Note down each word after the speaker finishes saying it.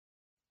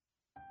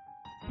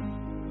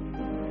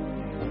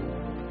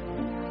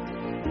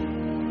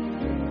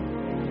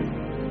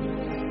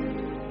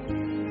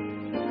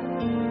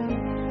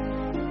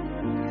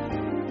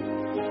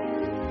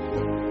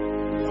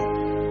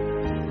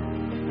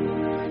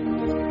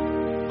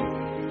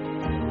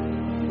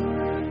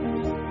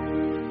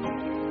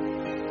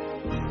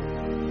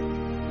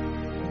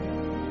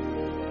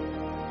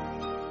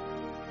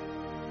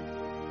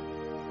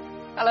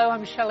Hello,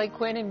 I'm Shelley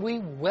Quinn, and we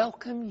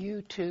welcome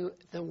you to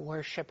the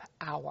Worship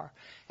Hour.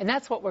 And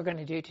that's what we're going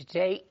to do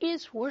today,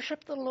 is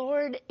worship the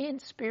Lord in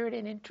spirit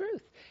and in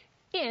truth,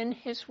 in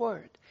His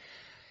Word.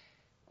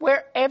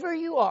 Wherever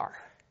you are,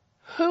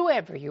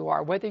 whoever you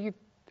are, whether you've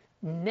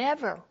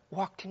never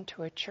walked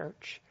into a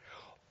church,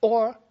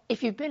 or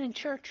if you've been in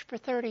church for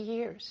 30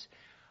 years,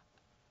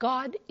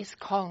 God is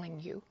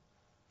calling you.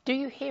 Do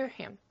you hear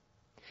Him?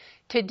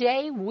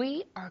 Today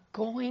we are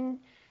going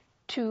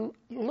to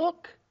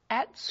look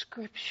at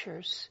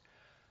scriptures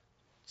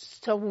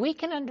so we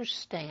can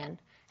understand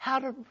how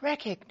to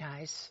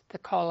recognize the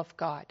call of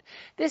God.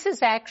 This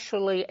is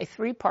actually a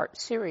 3-part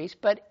series,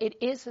 but it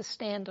is a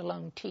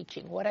standalone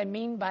teaching. What I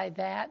mean by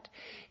that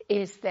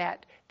is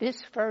that this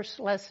first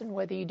lesson,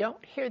 whether you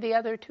don't hear the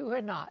other two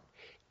or not,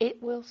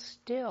 it will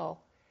still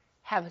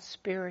have a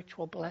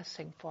spiritual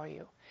blessing for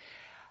you.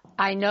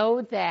 I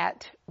know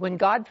that when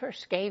God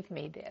first gave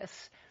me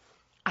this,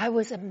 I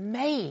was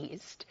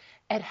amazed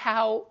at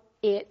how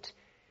it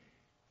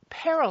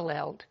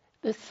paralleled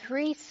the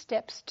 3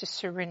 steps to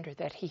surrender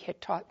that He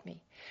had taught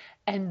me.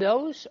 And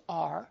those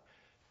are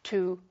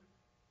to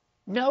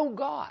know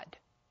God.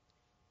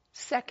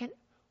 Second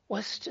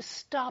was to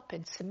stop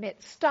and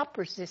submit. Stop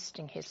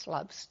resisting His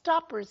love.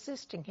 Stop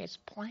resisting His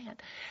plan.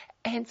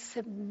 And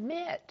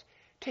submit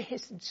to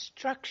His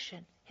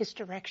instruction, His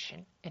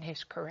direction, and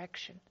His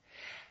correction.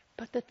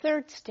 But the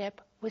 3rd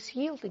step was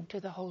yielding to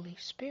the Holy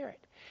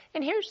Spirit.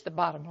 And here's the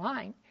bottom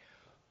line.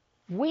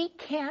 We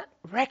can't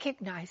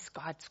recognize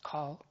God's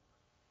call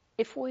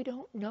if we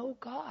don't know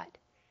God,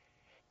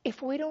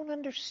 if we don't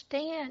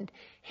understand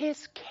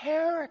His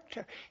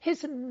character,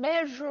 His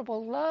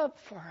immeasurable love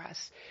for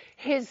us,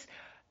 His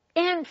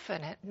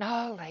infinite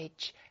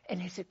knowledge,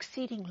 and His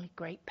exceedingly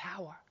great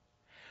power.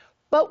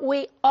 But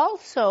we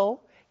also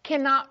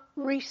cannot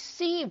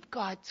receive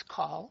God's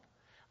call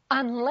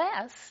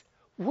unless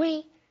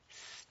we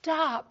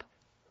stop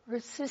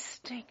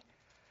resisting.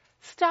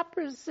 Stop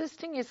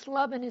resisting His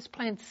love and His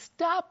plan.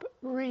 Stop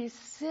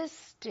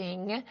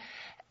resisting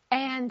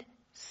and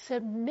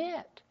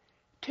submit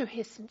to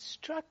His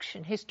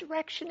instruction, His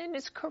direction, and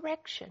His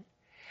correction.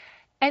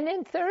 And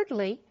then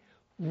thirdly,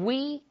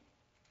 we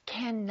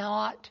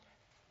cannot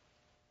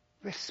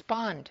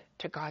respond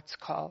to God's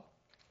call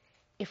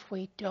if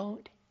we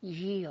don't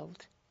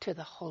yield to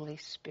the Holy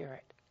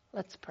Spirit.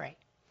 Let's pray.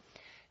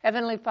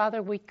 Heavenly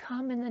Father, we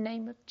come in the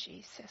name of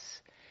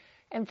Jesus.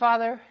 And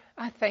Father,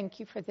 I thank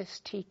You for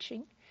this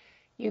teaching.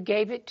 You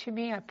gave it to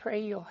me. I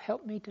pray You'll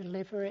help me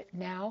deliver it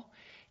now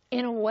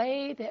in a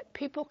way that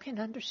people can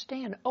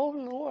understand. Oh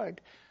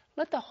Lord,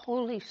 let the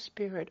Holy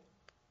Spirit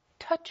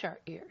touch our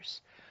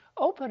ears,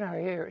 open our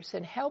ears,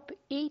 and help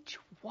each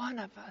one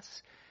of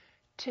us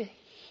to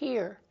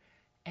hear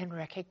and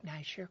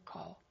recognize Your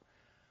call.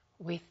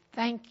 We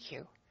thank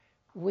You.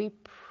 We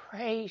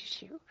praise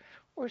You.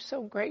 We're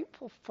so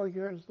grateful for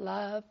Your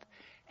love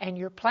and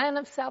Your plan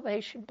of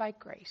salvation by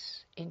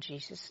grace. In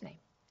Jesus' name,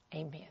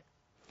 amen.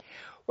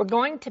 We're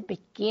going to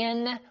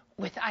begin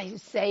with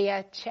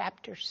Isaiah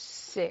chapter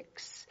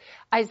 6.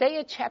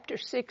 Isaiah chapter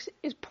 6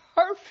 is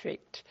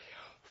perfect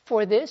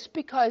for this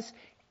because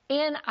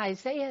in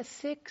Isaiah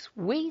 6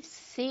 we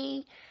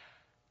see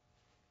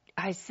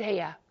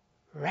Isaiah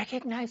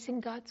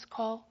recognizing God's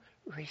call,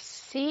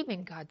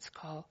 receiving God's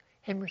call,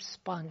 and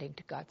responding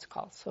to God's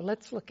call. So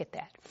let's look at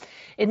that.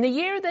 In the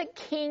year that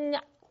King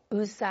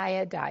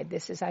Uzziah died,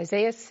 this is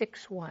Isaiah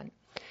 6:1.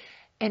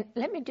 And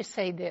let me just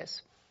say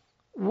this.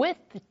 With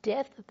the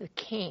death of the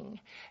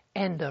king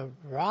and the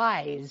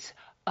rise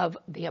of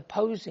the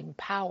opposing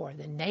power,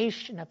 the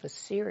nation of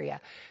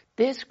Assyria,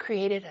 this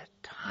created a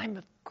time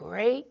of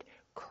great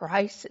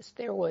crisis.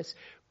 There was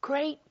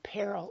great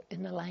peril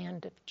in the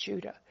land of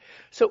Judah.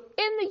 So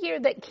in the year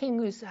that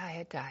King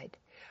Uzziah died,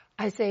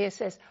 Isaiah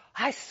says,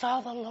 I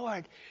saw the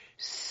Lord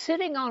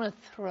sitting on a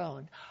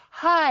throne,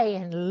 high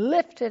and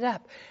lifted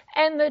up,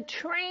 and the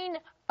train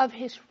of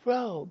His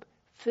robe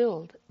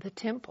filled the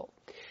temple.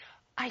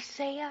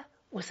 Isaiah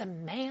was a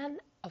man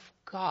of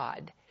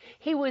God.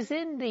 He was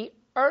in the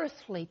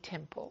earthly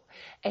temple,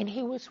 and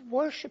he was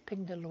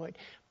worshiping the Lord.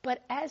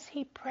 But as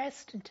he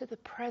pressed into the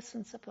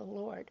presence of the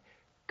Lord,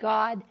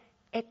 God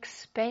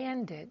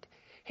expanded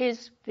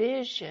His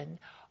vision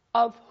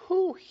of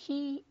who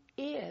He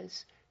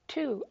is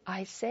to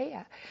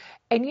Isaiah.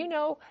 And you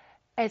know,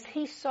 as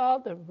he saw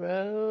the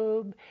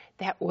robe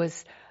that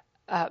was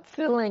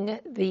filling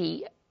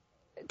the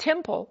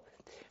temple,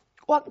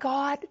 what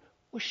God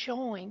was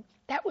showing,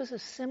 that was a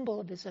symbol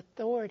of His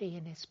authority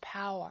and His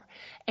power.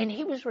 And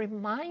He was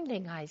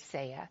reminding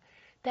Isaiah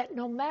that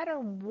no matter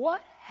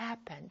what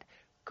happened,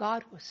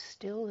 God was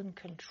still in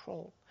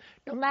control.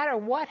 No matter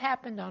what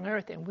happened on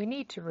earth, and we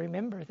need to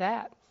remember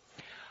that.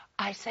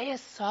 Isaiah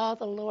saw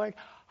the Lord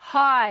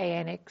high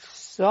and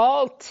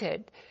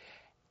exalted.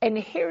 And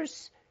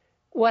here's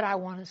what I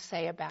want to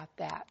say about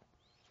that.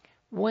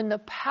 When the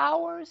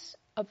powers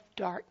of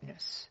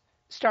darkness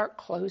start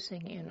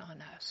closing in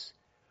on us,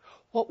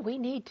 what we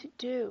need to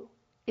do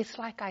is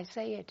like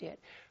Isaiah did.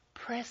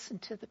 press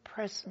into the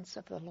presence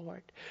of the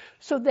Lord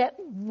so that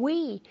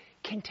we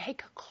can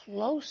take a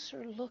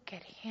closer look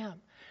at Him.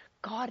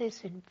 God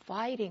is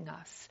inviting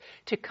us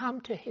to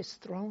come to His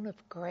throne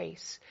of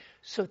grace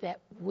so that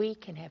we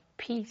can have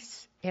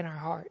peace in our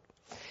heart.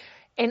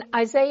 In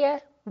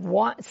Isaiah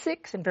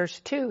 6 and verse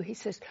 2, he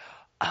says,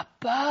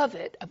 above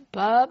it,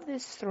 above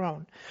this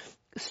throne,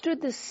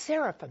 stood the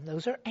seraphim.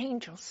 Those are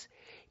angels.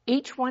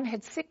 Each one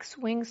had 6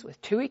 wings.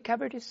 With 2 he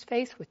covered his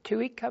face. With 2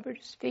 he covered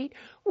his feet.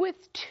 With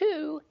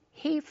 2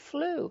 he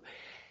flew.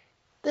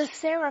 The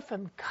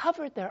seraphim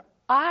covered their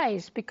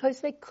eyes because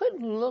they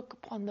couldn't look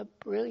upon the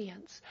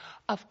brilliance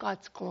of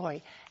God's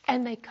glory.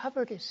 And they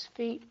covered his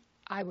feet.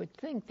 I would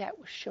think that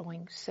was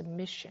showing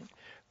submission.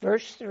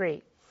 Verse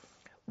 3,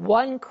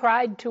 one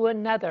cried to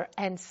another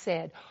and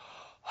said,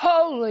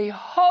 holy,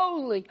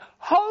 holy,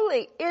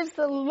 holy is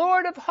the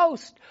Lord of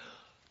hosts.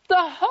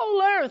 The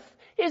whole earth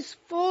is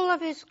full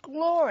of His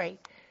glory.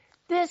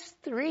 This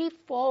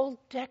threefold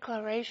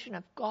declaration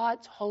of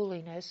God's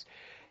holiness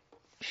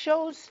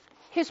shows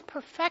His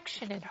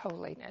perfection in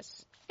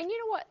holiness. And you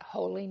know what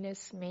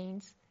holiness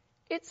means?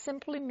 It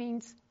simply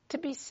means to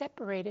be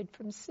separated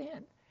from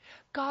sin.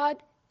 God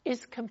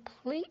is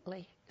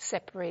completely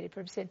separated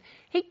from sin.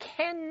 He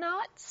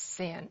cannot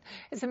sin.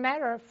 As a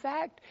matter of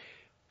fact,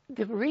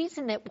 the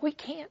reason that we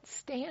can't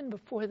stand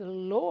before the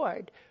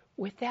Lord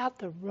without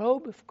the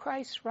robe of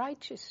Christ's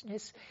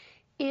righteousness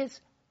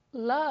is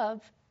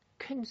love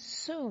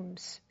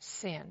consumes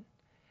sin.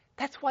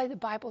 That's why the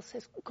Bible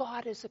says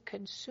God is a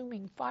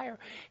consuming fire.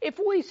 If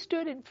we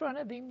stood in front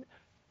of Him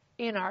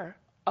in our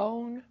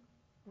own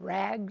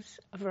rags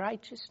of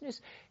righteousness,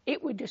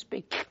 it would just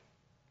be,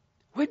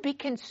 would be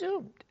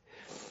consumed.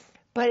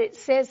 But it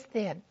says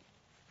then,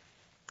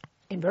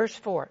 in verse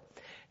 4,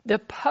 the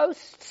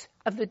posts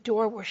of the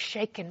door were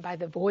shaken by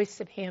the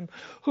voice of Him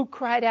who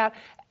cried out,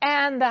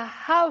 and the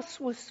house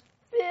was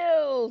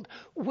filled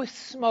with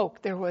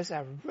smoke. There was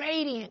a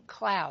radiant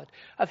cloud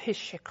of His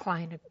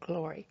Shekinah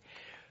glory.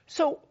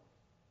 So,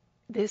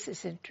 this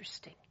is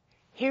interesting.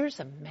 Here's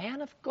a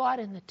man of God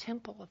in the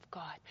temple of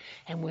God.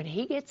 And when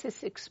he gets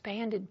this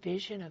expanded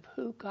vision of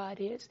who God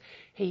is,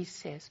 he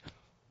says,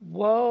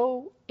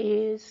 woe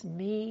is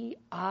me,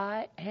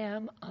 I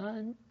am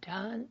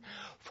undone,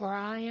 for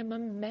I am a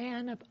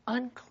man of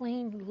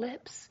unclean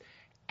lips,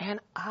 and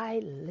I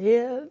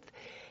live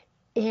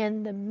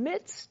in the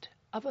midst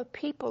of a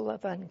people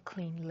of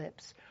unclean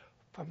lips.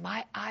 For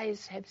my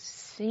eyes have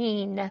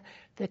seen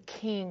the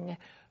King,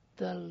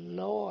 the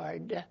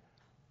Lord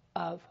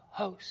of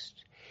hosts.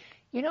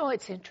 You know,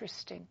 it's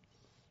interesting.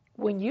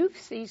 When you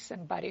see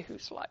somebody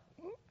who's like,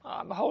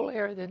 I'm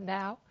holier than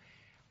thou,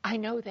 I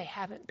know they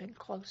haven't been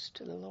close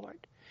to the Lord.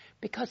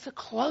 Because the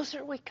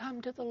closer we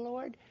come to the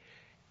Lord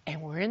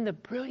and we're in the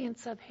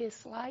brilliance of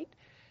His light,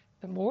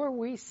 the more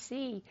we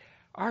see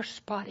our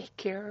spotty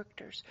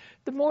characters,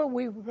 the more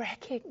we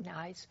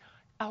recognize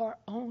our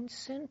own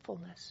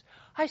sinfulness.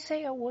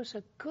 Isaiah was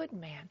a good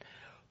man,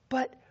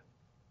 but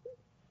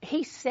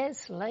he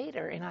says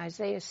later in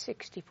Isaiah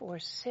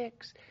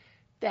 64:6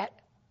 that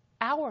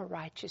our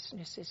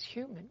righteousness is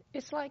human.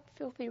 It's like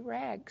filthy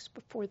rags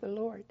before the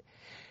Lord.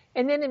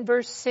 And then in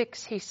verse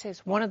 6 he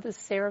says, one of the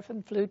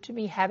seraphim flew to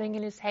me, having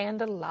in his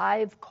hand a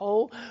live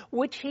coal,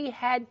 which he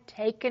had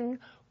taken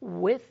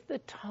with the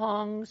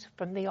tongs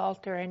from the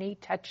altar, and he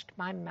touched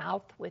my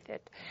mouth with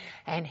it.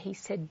 And he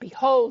said,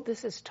 behold,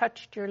 this has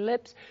touched your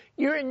lips.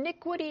 Your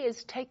iniquity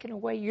is taken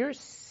away. Your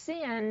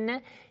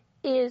sin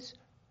is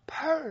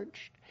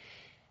purged.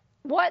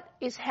 What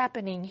is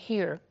happening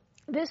here?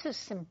 This is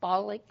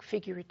symbolic,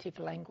 figurative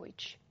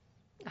language.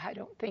 I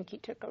don't think he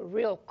took a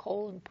real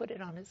coal and put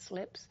it on his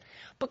lips.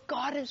 But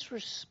God is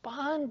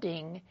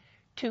responding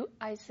to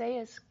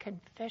Isaiah's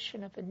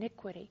confession of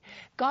iniquity.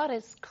 God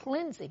is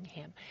cleansing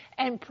him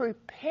and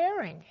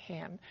preparing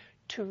him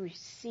to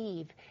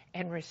receive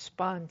and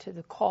respond to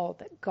the call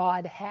that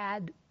God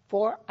had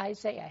for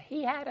Isaiah.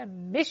 He had a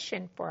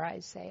mission for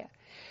Isaiah.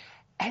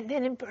 And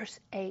then in verse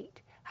 8,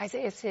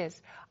 Isaiah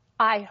says,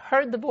 I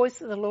heard the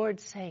voice of the Lord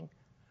saying,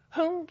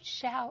 whom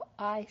shall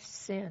I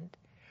send?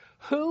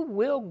 Who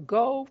will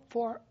go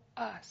for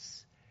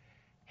us?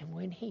 And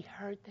when he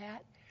heard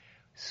that,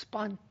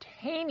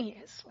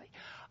 spontaneously,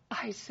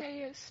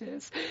 Isaiah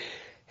says,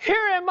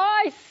 here am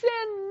I,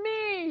 send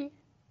me.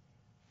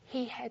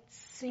 He had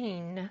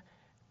seen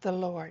the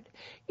Lord.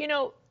 You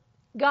know,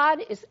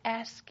 God is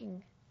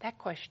asking that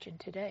question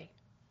today.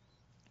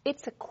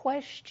 It's a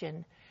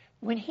question.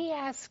 When he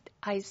asked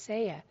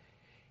Isaiah,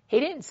 he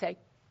didn't say,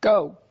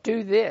 go,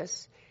 do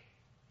this.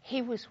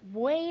 He was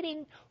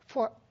waiting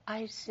for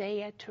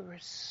Isaiah to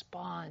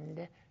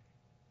respond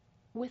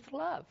with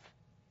love,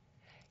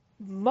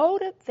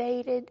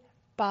 motivated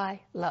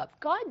by love.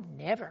 God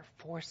never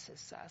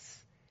forces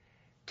us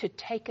to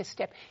take a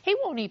step. He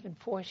won't even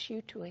force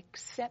you to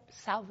accept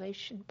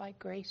salvation by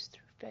grace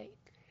through faith.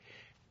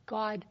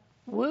 God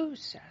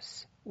woos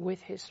us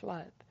with his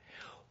love.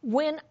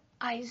 When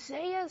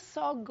Isaiah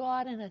saw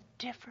God in a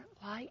different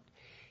light,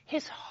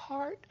 his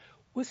heart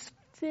was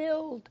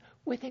filled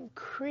with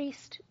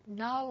increased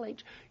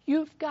knowledge.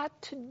 You've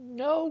got to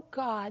know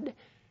God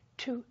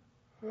to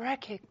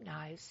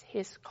recognize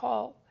his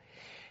call.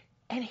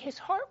 And his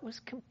heart was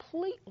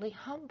completely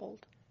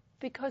humbled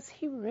because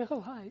he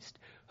realized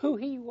who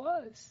he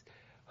was,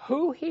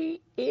 who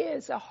he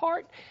is, a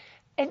heart.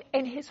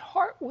 And his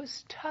heart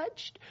was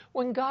touched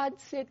when God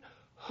said,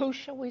 who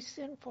shall we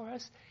send for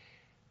us?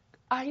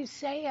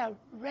 Isaiah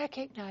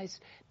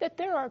recognized that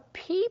there are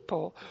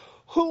people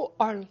who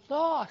are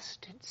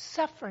lost and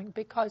suffering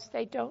because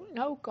they don't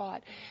know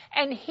God.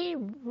 And he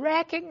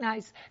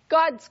recognized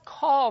God's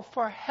call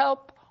for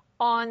help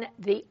on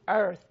the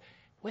earth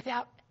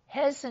without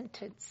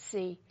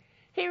hesitancy.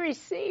 He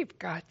received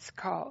God's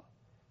call,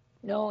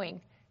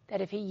 knowing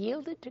that if he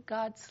yielded to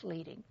God's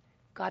leading,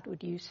 God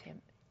would use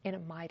him in a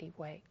mighty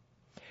way.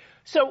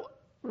 So,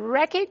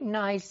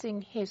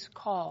 recognizing his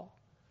call,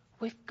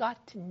 we've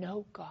got to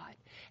know God.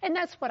 And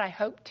that's what I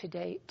hope to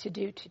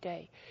do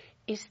today,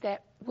 is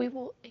that we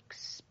will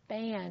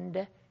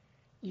expand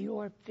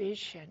your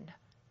vision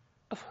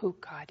of who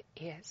God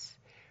is.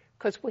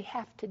 Because we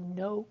have to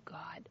know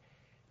God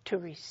to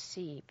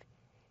receive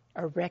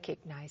or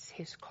recognize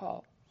his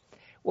call.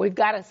 We've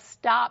got to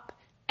stop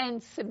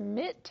and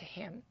submit to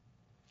him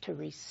to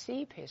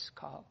receive his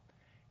call.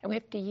 And we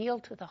have to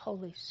yield to the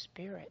Holy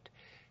Spirit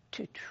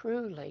to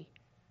truly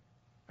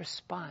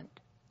respond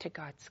to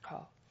God's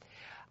call.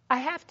 I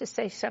have to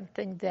say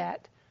something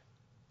that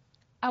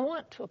I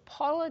want to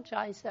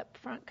apologize up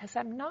front because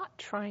I'm not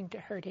trying to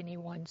hurt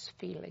anyone's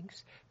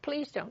feelings.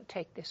 Please don't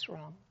take this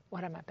wrong,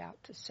 what I'm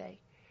about to say.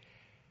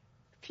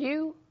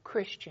 Few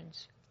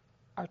Christians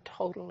are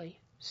totally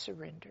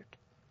surrendered.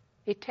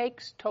 It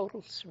takes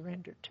total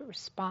surrender to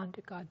respond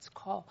to God's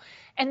call.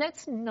 And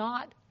that's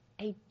not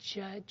a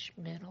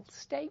judgmental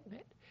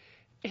statement.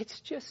 It's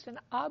just an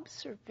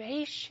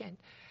observation.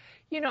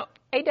 You know,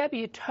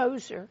 A.W.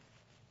 Tozer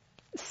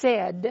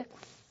said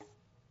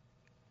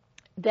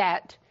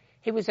that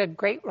he was a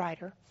great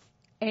writer,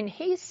 and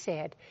he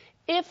said,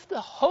 if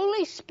the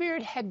Holy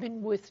Spirit had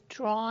been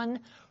withdrawn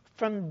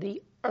from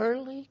the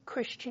early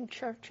Christian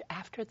church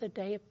after the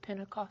day of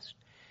Pentecost,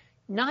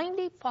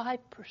 95%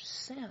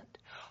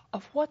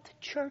 of what the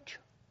church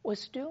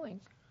was doing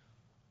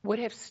would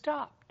have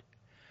stopped.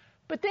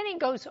 But then he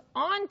goes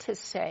on to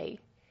say,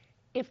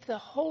 if the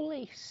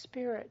Holy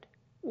Spirit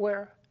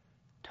were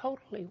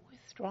totally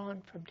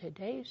withdrawn from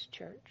today's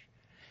church,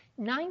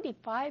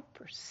 95%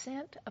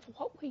 of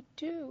what we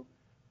do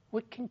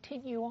would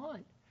continue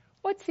on.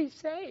 What's he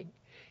saying?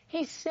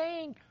 He's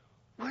saying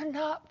we're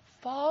not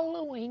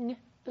following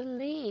the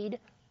lead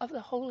of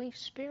the Holy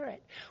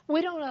Spirit.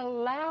 We don't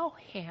allow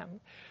him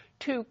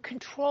to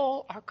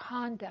control our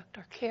conduct,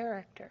 our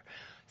character.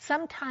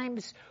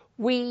 Sometimes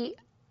we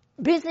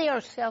busy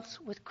ourselves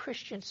with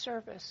Christian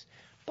service,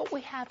 but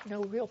we have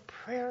no real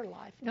prayer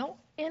life, no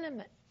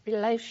intimate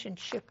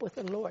relationship with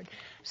the Lord.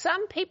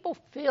 Some people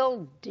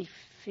feel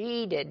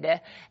defeated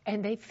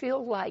and they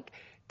feel like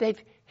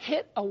they've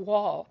hit a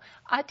wall.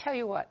 I tell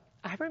you what,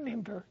 I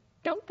remember,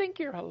 don't think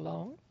you're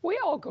alone. We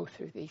all go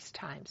through these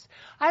times.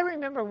 I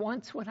remember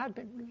once when I'd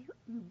been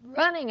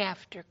running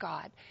after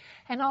God,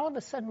 and all of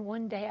a sudden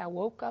one day I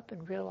woke up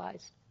and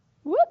realized,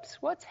 whoops,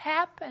 what's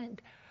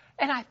happened?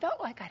 And I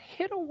felt like I'd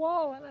hit a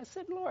wall, and I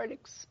said, Lord,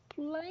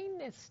 explain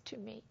this to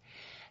me.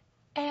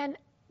 And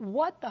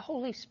what the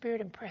Holy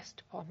Spirit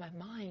impressed upon my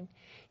mind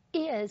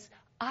is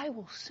I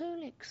will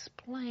soon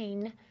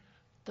explain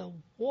the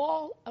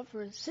wall of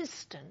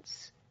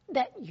resistance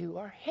that you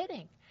are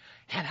hitting.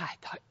 And I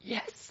thought,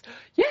 yes,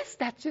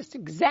 that's just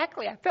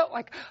exactly. I felt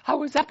like I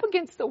was up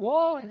against the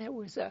wall and there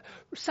was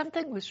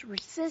something was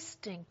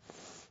resisting.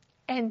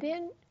 And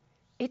then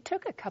it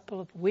took a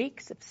couple of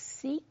weeks of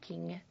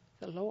seeking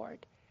the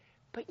Lord.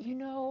 But you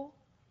know,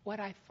 what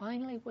I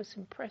finally was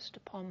impressed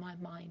upon my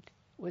mind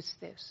was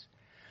this.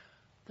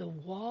 The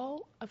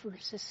wall of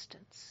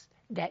resistance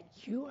that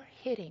you are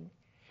hitting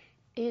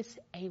is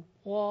a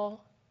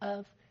wall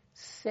of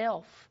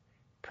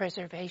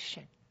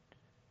self-preservation.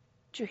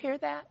 Did you hear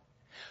that?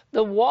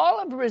 The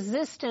wall of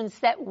resistance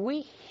that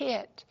we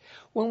hit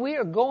when we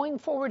are going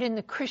forward in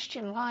the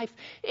Christian life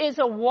is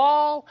a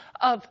wall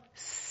of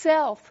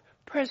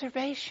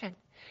self-preservation.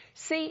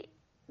 See,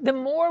 the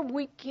more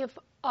we give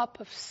up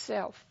of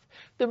self,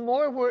 the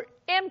more we're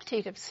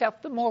emptied of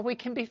self, the more we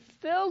can be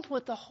filled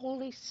with the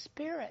Holy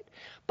Spirit.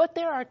 But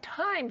there are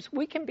times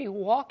we can be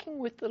walking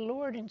with the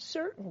Lord in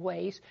certain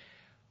ways,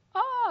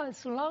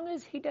 as long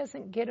as he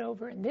doesn't get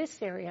over in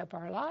this area of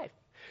our life.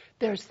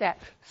 There's that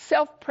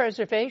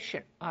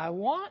self-preservation. I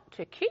want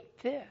to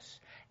keep this.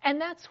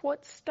 And that's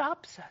what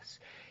stops us.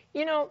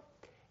 You know,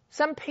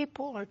 some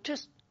people are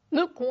just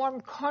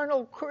lukewarm,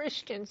 carnal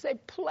Christians. They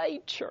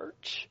play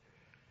church.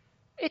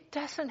 It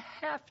doesn't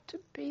have to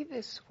be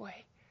this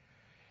way.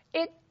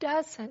 It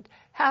doesn't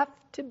have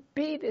to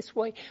be this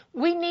way.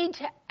 We need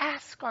to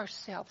ask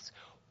ourselves,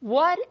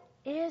 what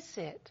is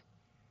it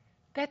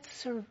that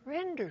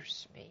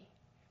surrenders me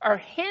or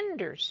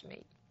hinders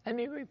me? Let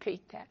me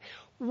repeat that.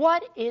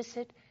 What is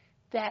it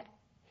that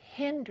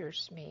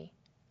hinders me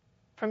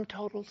from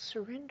total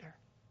surrender?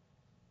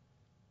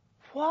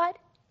 What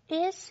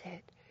is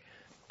it?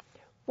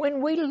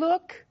 When we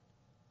look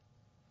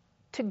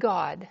to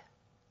God,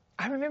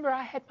 I remember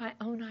I had my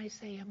own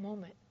Isaiah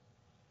moment.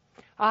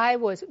 I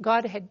was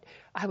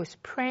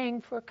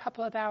praying for a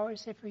couple of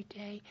hours every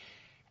day,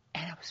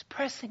 and I was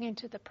pressing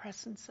into the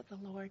presence of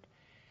the Lord,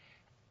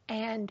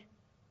 and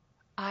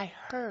I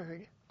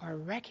heard or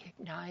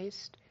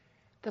recognized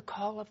the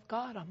call of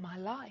God on my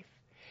life.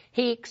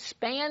 He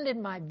expanded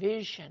my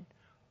vision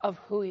of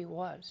who He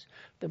was.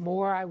 The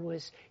more I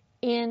was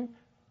in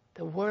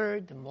the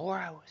Word, the more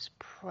I was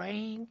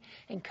praying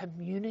and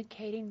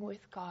communicating with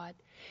God.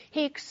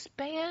 He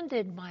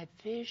expanded my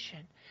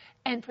vision.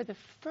 And for the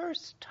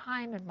first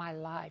time in my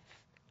life,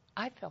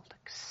 I felt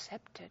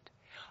accepted.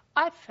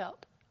 I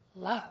felt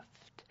loved.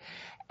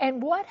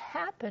 And what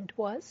happened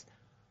was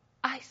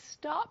I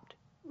stopped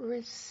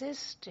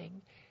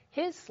resisting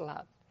His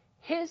love,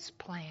 His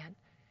plan,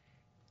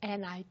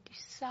 and I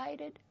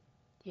decided,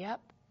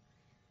 yep,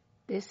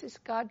 this is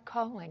God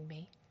calling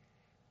me.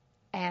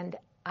 And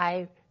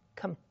I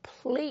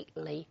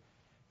completely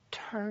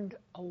turned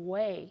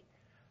away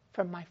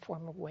from my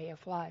former way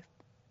of life.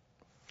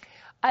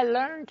 I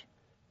learned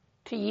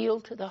to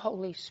yield to the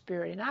Holy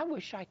Spirit, and I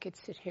wish I could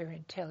sit here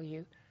and tell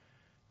you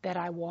that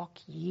I walk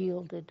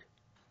yielded,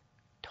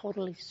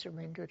 totally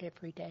surrendered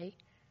every day.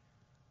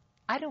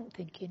 I don't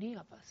think any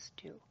of us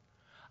do.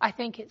 I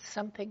think it's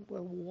something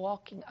we're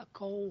walking, a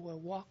goal we're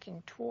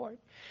walking toward.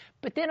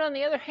 But then on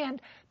the other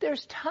hand,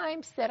 there's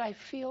times that I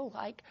feel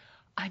like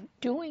I'm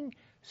doing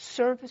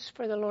service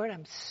for the Lord,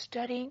 I'm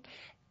studying,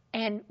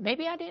 and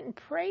maybe I didn't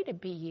pray to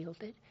be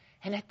yielded.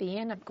 And at the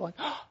end I'm going,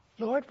 oh,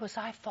 Lord, was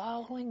I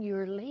following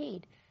your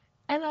lead?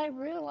 And I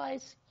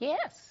realize,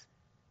 yes,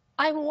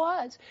 I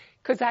was.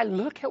 Because I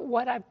look at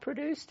what I've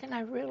produced and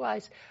I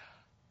realize,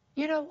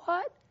 you know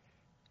what?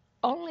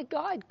 Only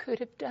God could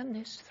have done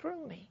this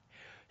through me.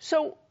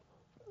 So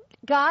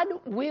God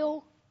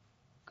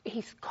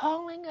He's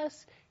calling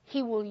us.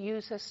 He will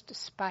use us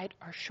despite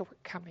our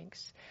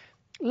shortcomings.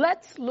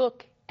 Let's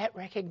look at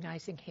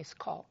recognizing His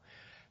call.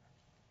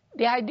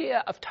 The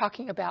idea of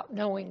talking about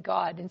knowing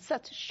God in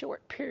such a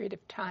short period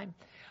of time.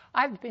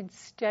 I've been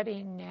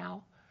studying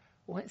now,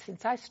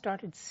 since I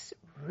started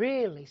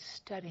really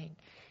studying,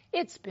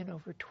 it's been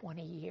over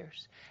 20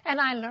 years. And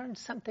I learned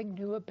something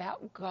new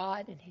about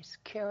God and His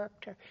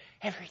character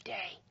every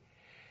day.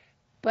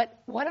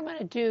 But what I'm going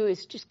to do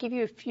is just give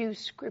you a few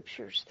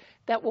scriptures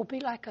that will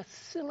be like a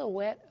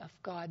silhouette of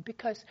God,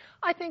 because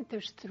I think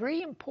there's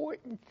three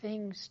important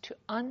things to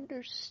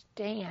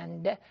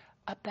understand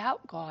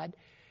about God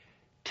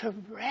to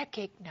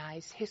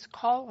recognize His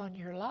call on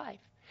your life.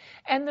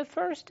 And the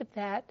first of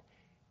that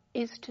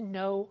is to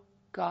know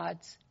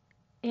God's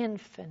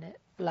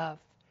infinite love,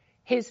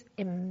 His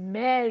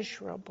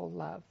immeasurable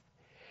love.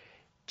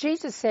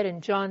 Jesus said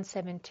in John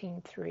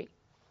 17:3,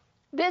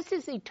 "This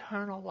is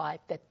eternal life,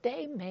 that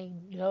they may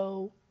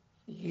know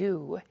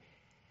you,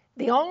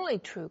 the only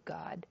true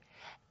God,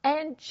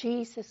 and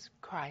Jesus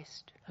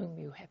Christ, whom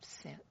you have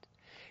sent."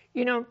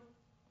 You know,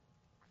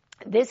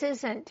 this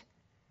isn't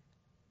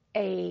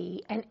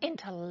an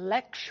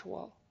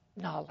intellectual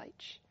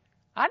knowledge.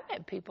 I've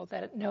met people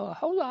that know a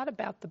whole lot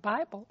about the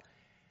Bible,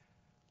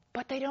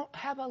 but they don't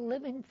have a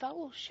living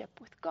fellowship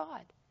with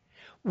God.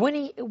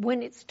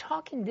 When it's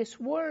talking this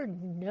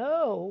word,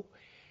 know,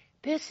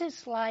 this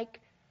is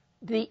like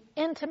the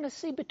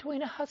intimacy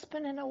between a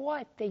husband and a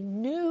wife. They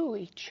knew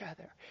each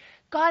other.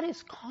 God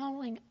is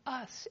calling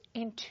us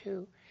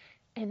into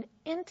an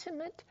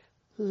intimate,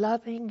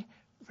 loving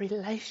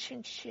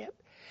relationship.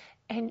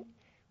 And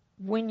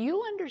when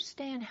you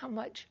understand how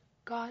much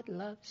God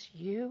loves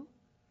you,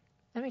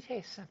 let me tell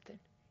you something.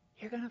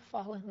 You're going to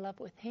fall in love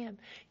with Him.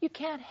 You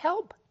can't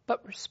help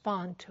but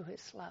respond to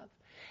His love.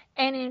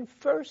 And in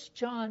 1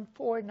 John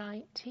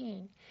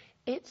 4:19,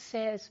 it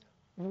says,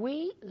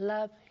 we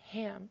love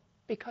Him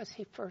because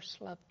He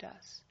first loved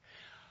us.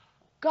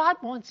 God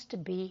wants to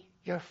be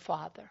your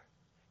Father,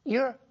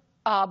 your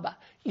Abba,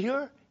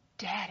 your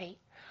Daddy.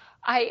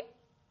 A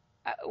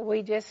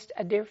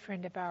dear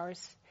friend of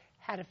ours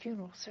had a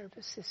funeral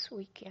service this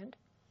weekend.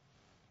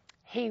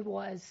 He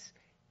was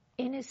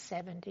in his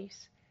 70s.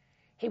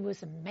 He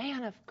was a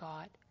man of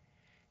God,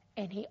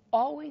 and he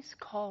always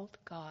called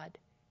God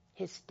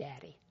his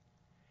daddy.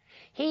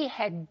 He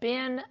had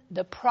been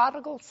the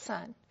prodigal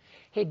son.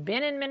 He'd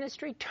been in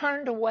ministry,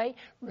 turned away,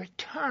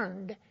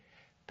 returned,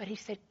 but he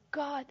said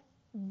God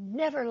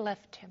never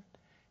left him,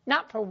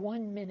 not for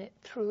 1 minute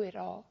through it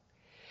all.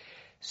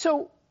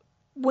 So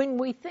when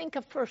we think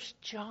of 1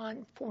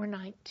 John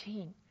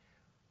 4:19,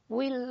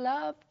 we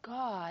love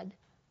God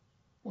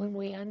when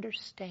we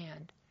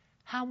understand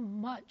how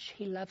much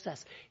He loves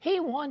us. He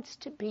wants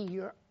to be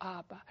your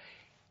Abba.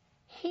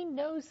 He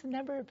knows the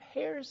number of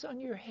hairs on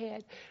your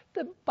head.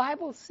 The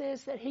Bible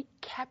says that He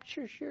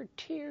captures your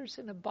tears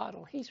in a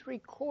bottle. He's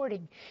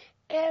recording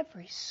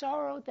every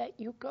sorrow that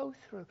you go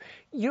through.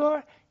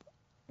 Your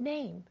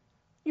name,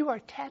 you are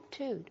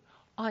tattooed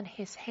on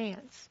His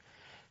hands.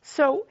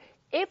 So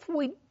if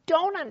we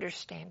don't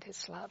understand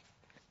His love,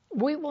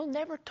 we will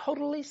never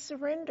totally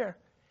surrender.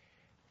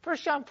 1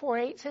 John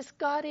 4:8 says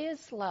God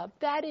is love.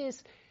 That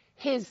is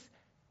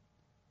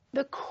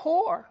the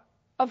core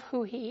of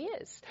who he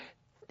is.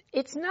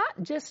 It's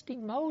not just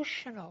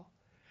emotional.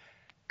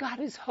 God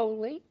is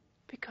holy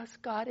because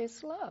God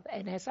is love.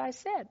 And as I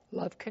said,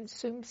 love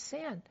consumes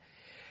sin.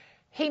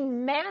 He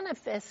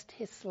manifests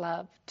his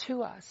love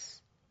to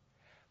us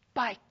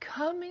by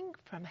coming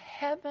from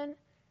heaven.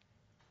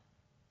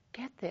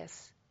 Get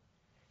this.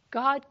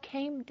 God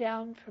came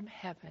down from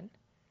heaven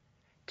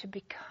to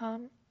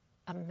become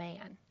a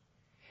man.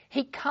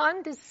 He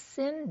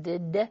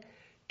condescended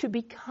to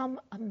become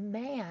a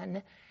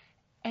man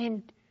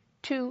and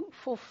to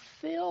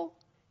fulfill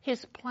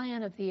his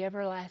plan of the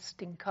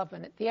everlasting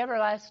covenant. The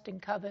everlasting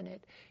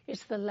covenant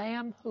is the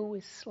Lamb who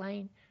was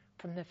slain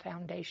from the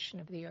foundation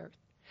of the earth.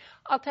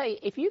 I'll tell you,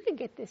 if you could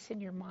get this in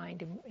your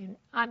mind, and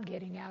I'm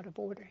getting out of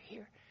order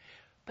here,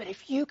 but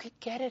if you could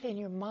get it in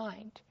your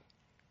mind,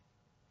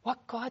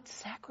 what God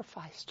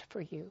sacrificed for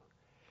you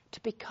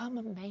to become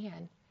a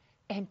man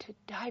and to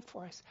die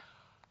for us,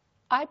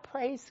 I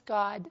praise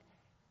God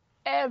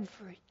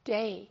every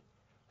day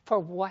for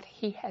what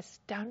he has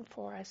done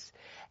for us.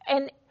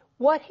 And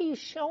what he's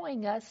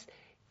showing us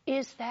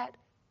is that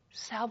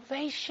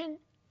salvation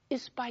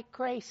is by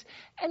grace.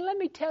 And let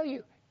me tell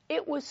you,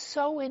 it was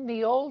so in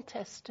the Old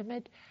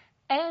Testament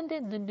and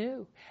in the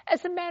New.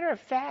 As a matter of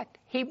fact,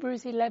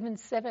 Hebrews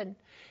 11:7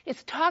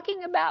 is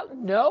talking about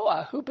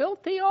Noah, who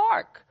built the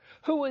ark,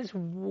 who was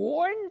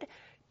warned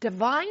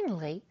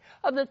divinely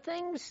of the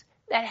things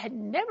that had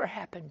never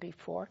happened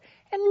before.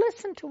 And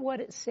listen to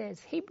what it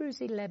says, Hebrews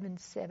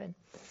 11:7.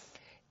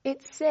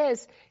 It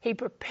says, he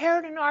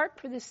prepared an ark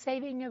for the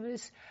saving of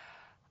his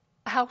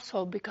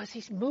household because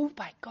he's moved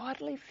by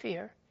godly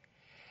fear.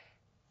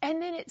 And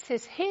then it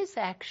says his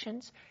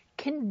actions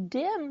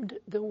condemned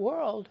the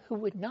world who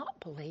would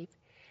not believe.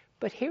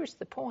 But here's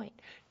the point.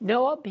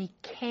 Noah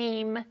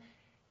became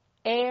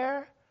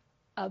heir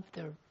of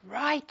the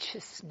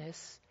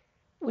righteousness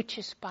which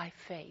is by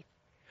faith.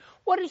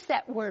 What does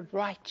that word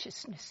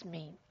righteousness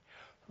mean?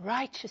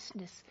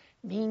 Righteousness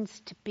means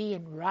to be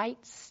in right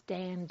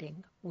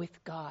standing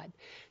with God,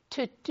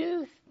 to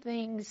do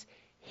things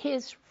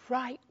his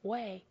right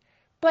way.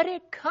 But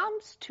it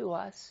comes to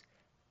us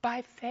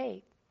by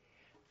faith.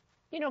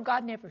 You know,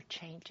 God never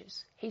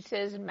changes. He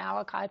says in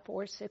Malachi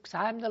 4:6,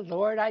 I'm the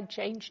Lord, I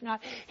change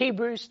not.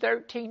 Hebrews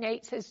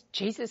 13:8 says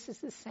Jesus is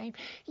the same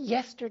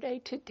yesterday,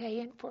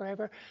 today, and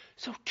forever.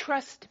 So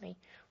trust me,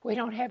 we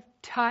don't have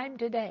time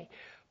today,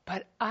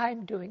 but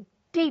I'm doing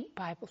deep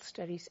Bible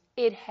studies.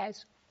 It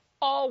has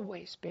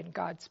always been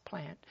God's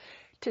plan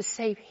to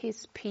save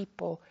his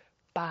people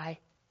by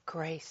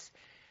grace.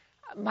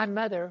 My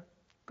mother,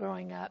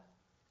 growing up,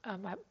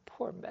 my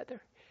poor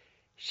mother,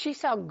 she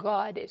saw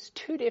God as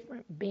two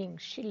different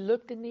beings. She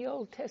looked in the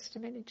Old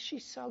Testament and she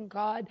saw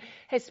God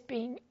as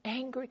being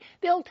angry.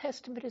 The Old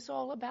Testament is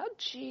all about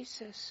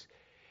Jesus.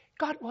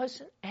 God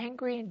wasn't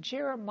angry in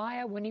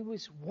Jeremiah when he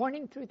was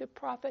warning through the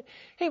prophet.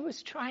 He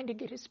was trying to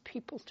get his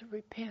people to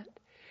repent.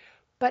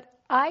 But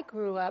I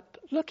grew up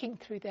looking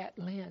through that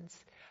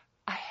lens.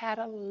 I had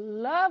a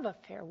love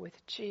affair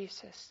with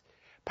Jesus,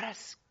 but I was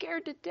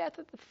scared to death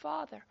of the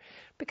Father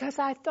because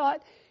I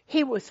thought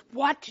he was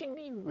watching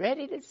me,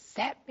 ready to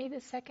zap me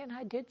the second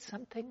I did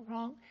something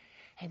wrong.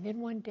 And then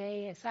one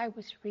day, as I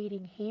was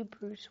reading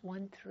Hebrews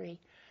 1:3,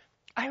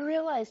 I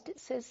realized it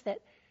says that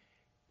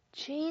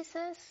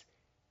Jesus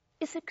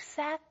is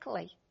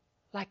exactly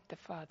like the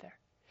Father.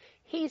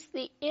 He's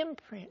the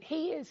imprint.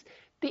 He is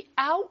the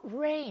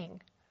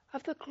outraying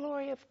of the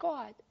glory of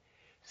God.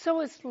 So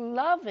as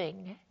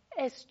loving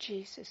as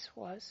Jesus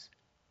was,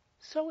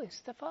 so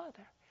is the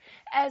Father.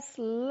 As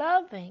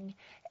loving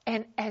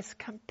and as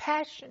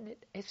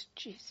compassionate as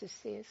Jesus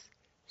is,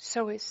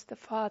 so is the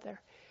Father.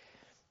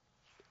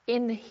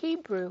 In the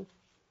Hebrew,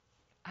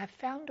 I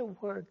found a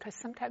word, because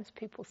sometimes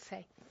people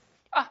say,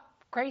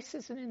 grace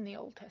isn't in the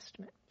Old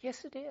Testament.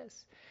 Yes, it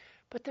is.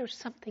 But there's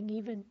something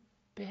even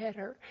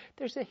better.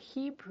 There's a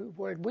Hebrew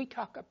word. We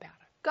talk about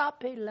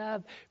agape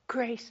love,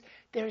 grace.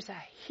 There's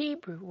a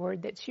Hebrew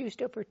word that's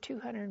used over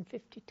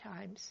 250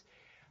 times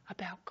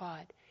about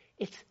God.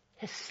 It's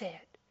Hesed.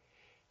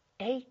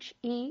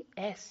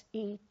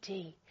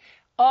 Hesed.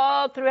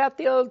 All throughout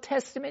the Old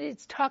Testament,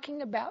 it's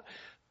talking about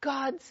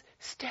God's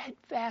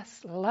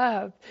steadfast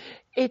love.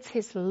 It's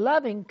his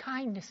loving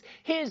kindness,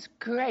 his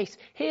grace,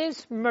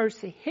 his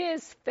mercy,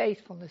 his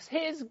faithfulness,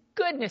 his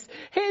goodness,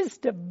 his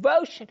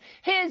devotion,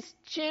 his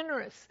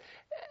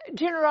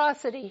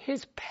generosity,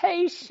 his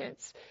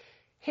patience,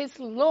 his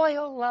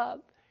loyal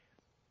love.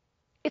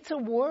 It's a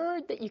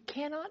word that you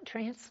cannot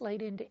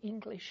translate into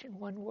English in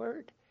one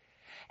word.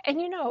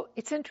 And you know,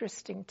 it's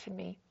interesting to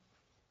me.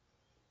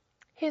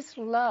 His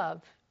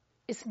love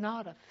is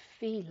not a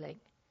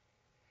feeling.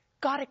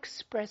 God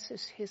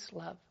expresses his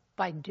love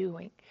by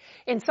doing.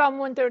 In Psalm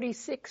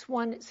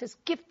 136:1, it says,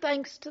 give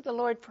thanks to the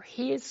Lord, for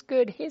he is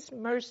good. His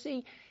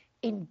mercy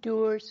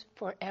endures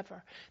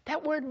forever.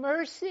 That word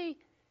mercy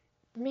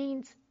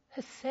means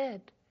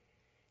hesed.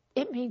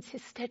 It means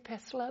his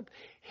steadfast love,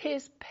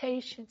 his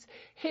patience,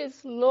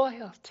 his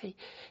loyalty.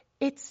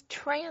 It's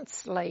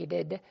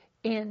translated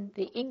in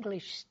the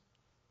English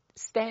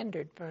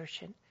Standard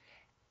Version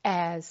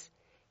as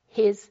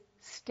His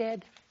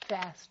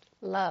steadfast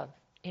love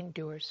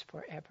endures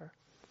forever.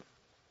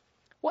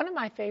 One of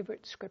my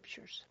favorite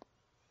scriptures.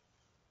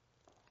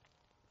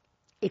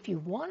 If you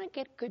want to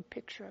get a good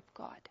picture of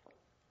God,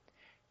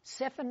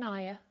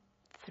 Zephaniah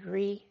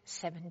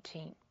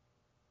 3:17.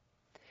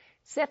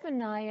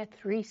 Zephaniah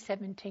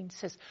 3:17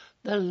 says,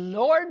 the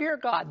Lord your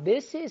God,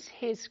 this is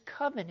His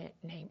covenant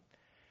name,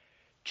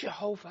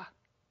 Jehovah.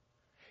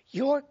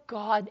 Your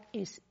God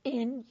is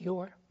in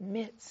your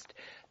midst.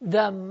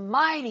 The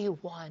mighty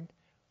one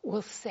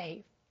will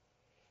save.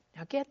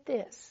 Now get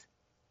this.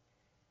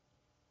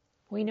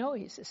 We know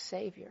He's a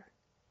Savior.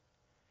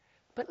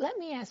 But let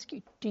me ask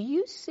you, do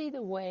you see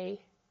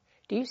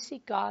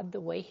God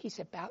the way He's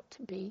about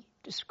to be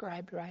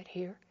described right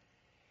here?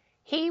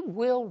 He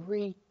will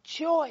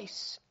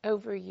rejoice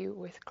over you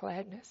with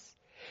gladness.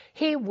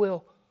 He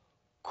will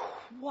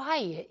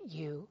quiet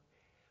you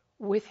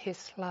with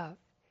His love.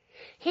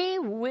 He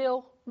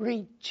will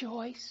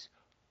rejoice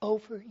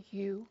over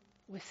you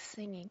with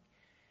singing.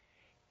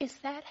 Is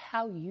that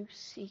how you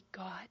see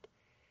God?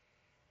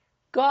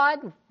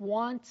 God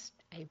wants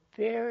a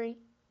very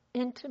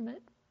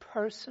intimate,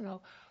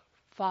 personal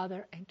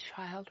father and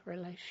child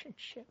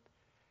relationship.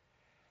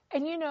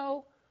 And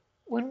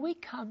when we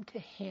come to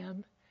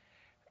Him,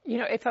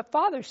 if a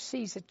father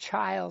sees a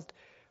child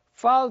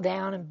fall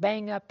down and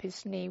bang up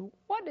his knee,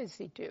 what does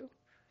he do?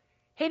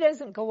 He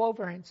doesn't go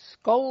over and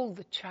scold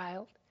the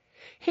child.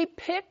 He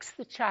picks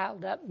the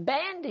child up,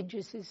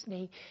 bandages his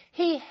knee.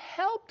 He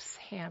helps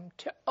him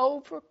to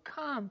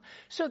overcome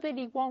so that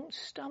he won't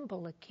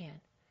stumble again.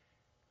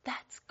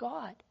 That's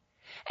God.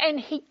 And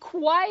He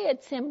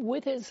quiets him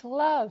with His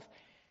love.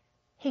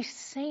 He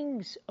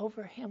sings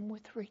over him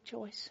with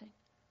rejoicing.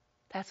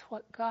 That's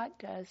what God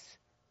does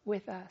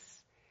with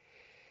us.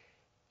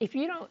 If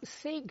you don't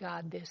see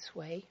God this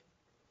way,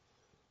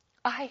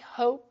 I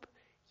hope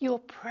you'll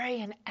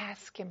pray and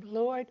ask Him,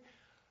 Lord,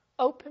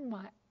 open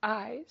my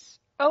eyes,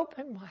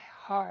 open my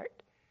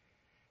heart,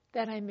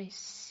 that I may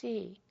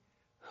see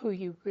who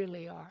You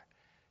really are.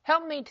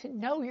 Help me to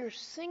know You're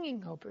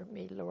singing over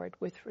me, Lord,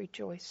 with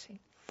rejoicing.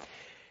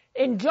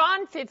 In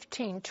John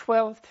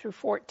 15:12 through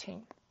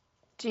 14,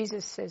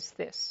 Jesus says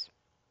this,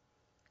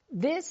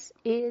 this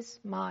is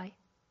my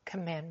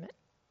commandment,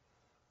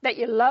 that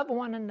you love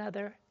one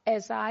another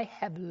as I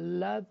have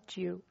loved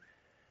you.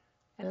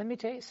 And let me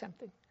tell you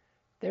something.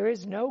 There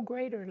is no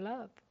greater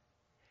love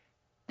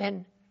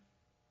than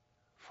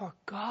for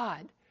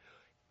God,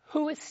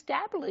 who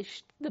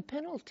established the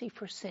penalty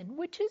for sin,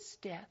 which is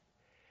death.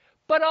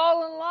 But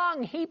all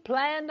along, He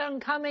planned on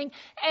coming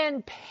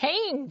and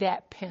paying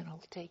that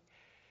penalty.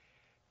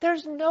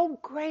 There's no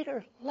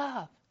greater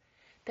love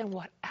than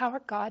what our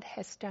God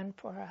has done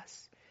for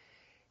us.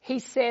 He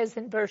says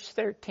in verse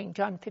 13,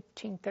 John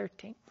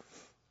 15:13,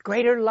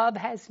 greater love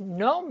has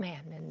no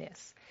man than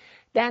this,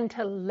 than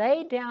to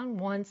lay down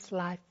one's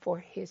life for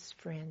his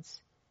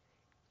friends.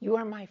 You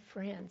are my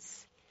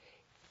friends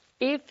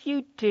if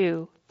you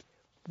do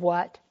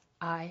what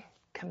I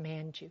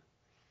command you.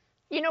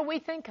 We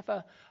think of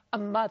a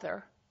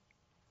mother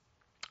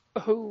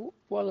who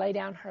will lay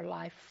down her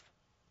life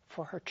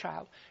for her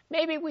child.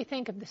 Maybe we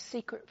think of the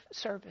Secret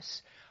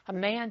Service, a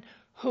man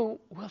who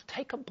will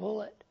take a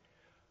bullet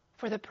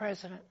for the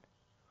president.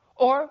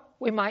 Or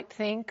we might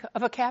think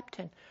of a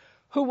captain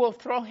who will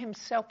throw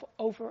himself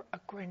over a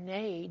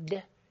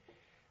grenade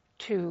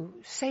to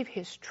save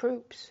his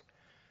troops.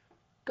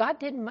 God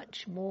did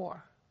much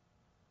more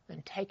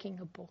than taking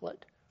a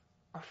bullet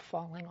or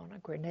falling on a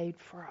grenade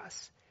for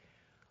us.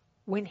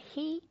 When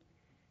He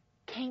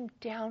came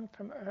down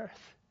from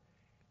earth,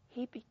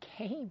 He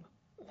became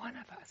one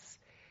of us.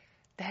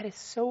 That is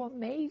so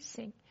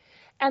amazing.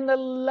 And the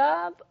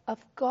love of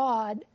God